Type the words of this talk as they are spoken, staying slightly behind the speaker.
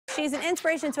She's an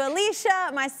inspiration to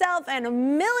Alicia, myself,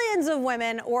 and millions of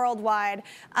women worldwide.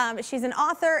 She's an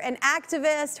author and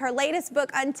activist. Her latest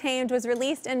book, Untamed, was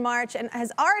released in March and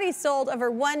has already sold over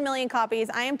 1 million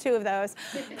copies. I am 2 of those.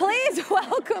 Please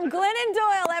welcome Glennon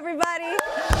Doyle, everybody.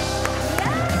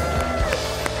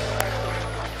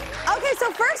 Okay,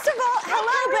 so first of all,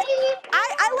 hello, but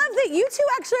I love that you two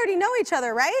actually already know each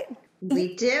other, right?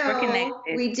 We do. We're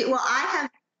connected. We do. Well, I have,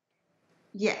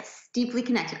 yes, deeply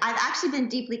connected. I've actually been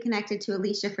deeply connected to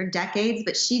Alicia for decades,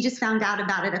 but she just found out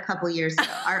about it a couple years ago.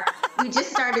 We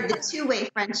just started the two-way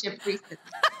friendship recently.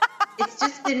 It's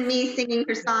just been me singing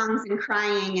her songs and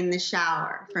crying in the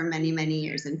shower for many, many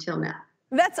years until now.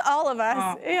 That's all of us.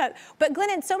 Oh. Yeah. But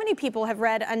Glennon, so many people have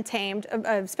read Untamed,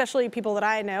 especially people that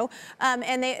I know,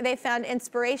 and they found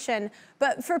inspiration.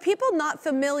 But for people not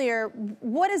familiar,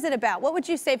 what is it about? What would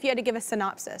you say if you had to give a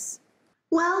synopsis?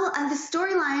 Well, the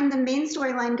storyline, the main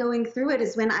storyline going through it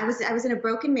is when I was in a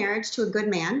broken marriage to a good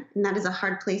man, and that is a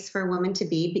hard place for a woman to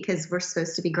be because we're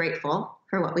supposed to be grateful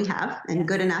for what we have, and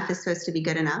good enough is supposed to be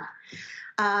good enough.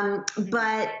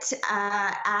 But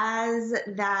as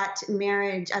that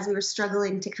marriage, as we were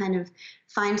struggling to kind of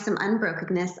find some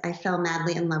unbrokenness, I fell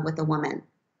madly in love with a woman.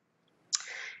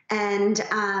 And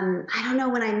I don't know,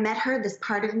 when I met her, this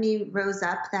part of me rose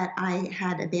up that I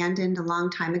had abandoned a long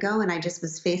time ago, and I just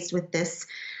was faced with this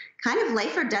kind of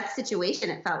life or death situation,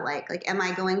 it felt like. Like, am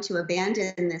I going to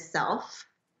abandon this self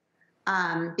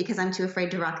because I'm too afraid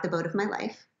to rock the boat of my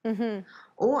life? Mm-hmm.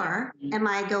 Or am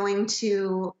I going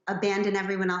to abandon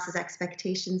everyone else's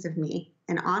expectations of me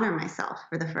and honor myself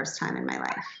for the first time in my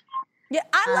life? Yeah,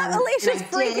 I love Alicia's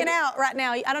freaking out right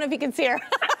now. I don't know if you can see her.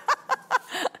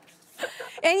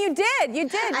 And you did.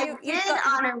 I did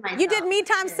honor myself. You did Me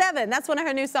Times 7. That's one of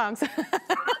her new songs.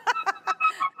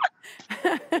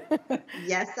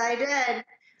 Yes, I did.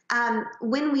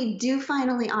 When we do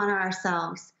finally honor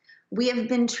ourselves, we have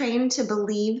been trained to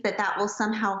believe that that will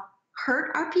somehow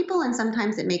hurt our people, and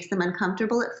sometimes it makes them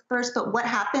uncomfortable at first. But what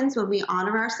happens when we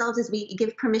honor ourselves is we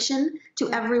give permission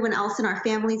to everyone else in our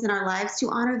families and our lives to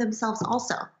honor themselves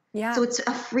also. Yeah. So it's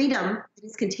a freedom that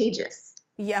is contagious.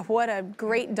 Yeah, what a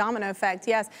great domino effect,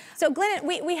 yes. So Glennon,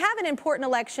 we have an important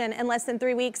election in less than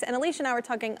 3 weeks, and Alicia and I were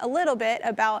talking a little bit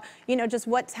about, you know, just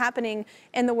what's happening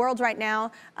in the world right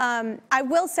now. I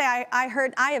will say I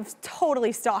have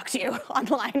totally stalked you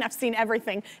online. I've seen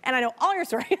everything, and I know all your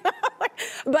stories.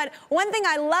 But one thing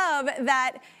I love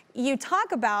that you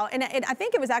talk about, and I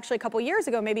think it was actually a couple years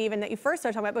ago, maybe even that you first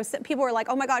started talking about, but people were like,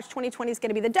 oh my gosh, 2020 is going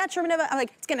to be the detriment of it. I'm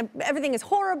like, everything is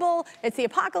horrible. It's the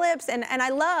apocalypse. And I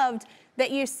loved that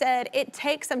you said it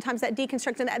takes sometimes that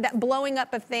deconstruction, that blowing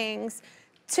up of things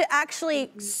to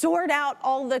actually sort out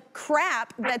all the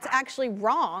crap that's actually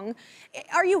wrong.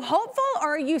 Are you hopeful,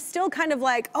 or are you still kind of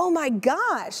like, oh my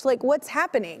gosh, like what's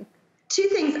happening? 2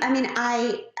 things. I mean,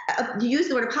 you use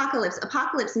the word apocalypse.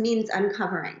 Apocalypse means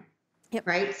uncovering. Yep.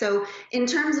 Right. So in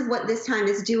terms of what this time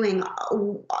is doing,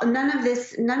 none of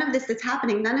this that's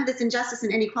happening, none of this injustice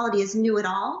and inequality is new at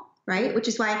all. Right. Which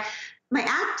is why my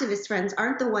activist friends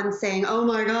aren't the ones saying, oh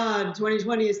my God,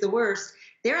 2020 is the worst.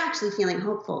 They're actually feeling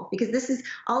hopeful, because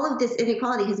all of this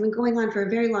inequality has been going on for a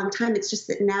very long time. It's just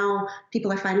that now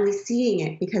people are finally seeing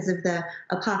it because of the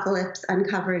apocalypse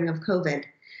uncovering of COVID.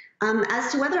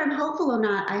 As to whether I'm hopeful or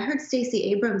not, I heard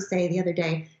Stacey Abrams say the other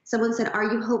day, someone said, are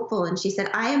you hopeful? And she said,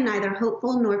 I am neither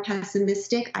hopeful nor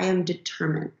pessimistic. I am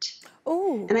determined.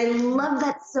 Ooh. And I love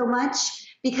that so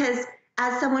much, because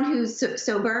as someone who's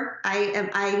sober,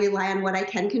 I rely on what I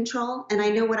can control, and I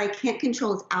know what I can't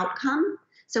control is outcome.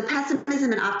 So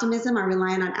pessimism and optimism are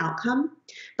relying on outcome.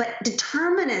 But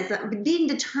determinism, being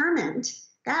determined,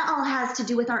 that all has to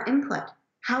do with our input,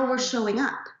 how we're showing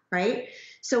up, right?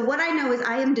 So what I know is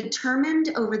I am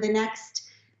determined over the next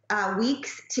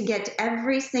weeks to get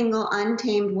every single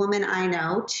untamed woman I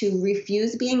know to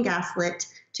refuse being gaslit,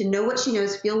 to know what she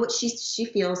knows, feel what she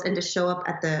feels, and to show up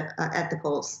at the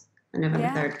polls on November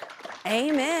 3rd.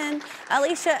 Amen.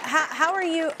 Alicia, how are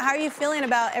you feeling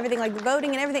about everything, like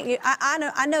voting and everything?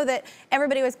 I know that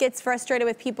everybody gets frustrated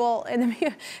with people in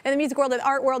the music world, the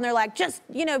art world, and they're like, just,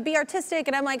 you know, be artistic.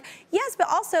 And I'm like, yes, but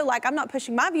also, like, I'm not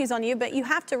pushing my views on you, but you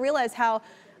have to realize how,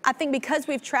 I think because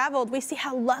we've traveled, we see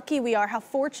how lucky we are, how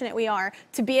fortunate we are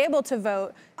to be able to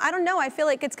vote. I don't know, I feel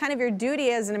like it's kind of your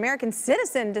duty as an American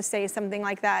citizen to say something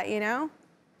like that, you know?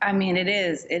 I mean, it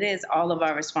is all of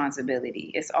our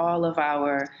responsibility. It's all of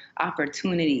our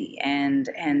opportunity, and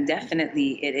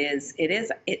definitely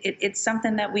it's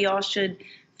something that we all should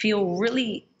feel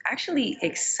really actually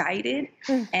excited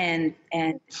and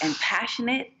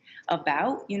passionate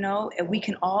about, you know, and we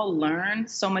can all learn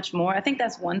so much more. I think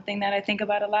that's one thing that I think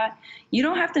about a lot. You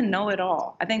don't have to know it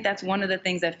all. I think that's one of the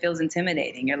things that feels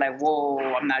intimidating. You're like, whoa,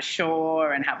 I'm not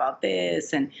sure, and how about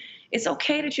this? And it's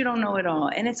okay that you don't know it all,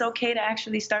 and it's okay to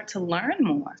actually start to learn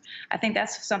more. I think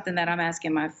that's something that I'm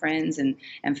asking my friends and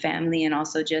family, and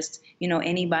also just, you know,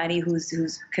 anybody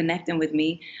who's connecting with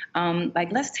me.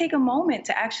 Like, let's take a moment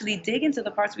to actually dig into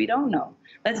the parts we don't know.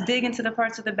 Let's dig into the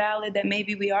parts of the ballad that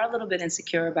maybe we are a little bit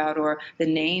insecure about, or the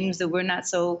names that we're not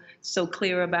so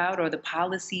clear about, or the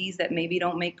policies that maybe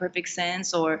don't make perfect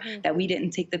sense, or that we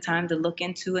didn't take the time to look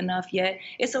into enough yet.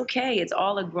 It's okay. It's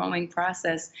all a growing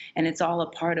process, and it's all a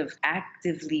part of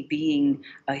actively being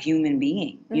a human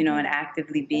being, you know, and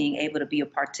actively being able to be a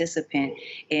participant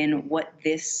in what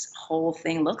this whole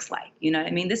thing looks like. You know what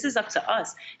I mean? This is up to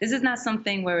us. This is not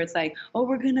something where it's like, oh,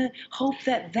 we're going to hope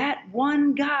that that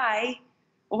one guy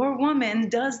or woman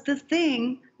does the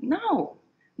thing. No,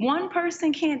 one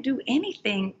person can't do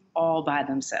anything all by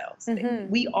themselves.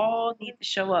 We all need to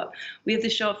show up. We have to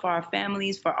show up for our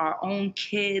families, for our own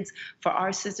kids, for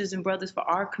our sisters and brothers, for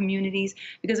our communities.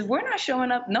 Because if we're not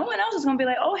showing up, no one else is going to be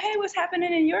like, oh, hey, what's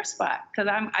happening in your spot? Because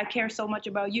I care so much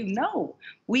about you. No,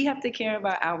 we have to care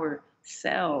about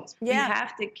ourselves. We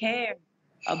have to care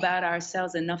about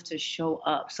ourselves enough to show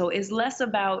up. So it's less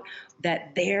about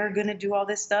that they're going to do all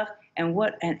this stuff, and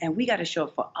we got to show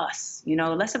up for us, you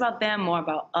know, less about them, more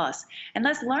about us. And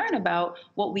let's learn about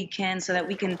what we can, so that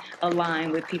we can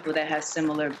align with people that have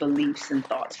similar beliefs and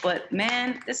thoughts. But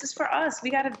man, this is for us. We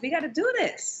got to do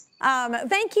this.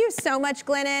 Thank you so much,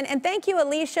 Glennon, and thank you,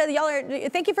 Alicia.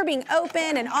 Thank you for being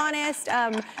open and honest.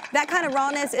 That kind of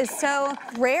rawness is so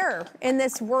rare in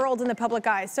this world in the public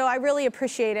eye. So I really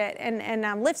appreciate it, and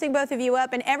I'm lifting both of you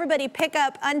up. And everybody, pick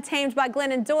up Untamed by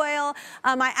Glennon Doyle.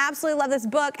 I absolutely love this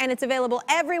book, and it's available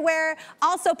everywhere.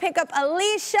 Also, pick up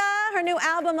Alicia. Her new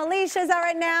album, Alicia's, out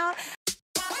right now.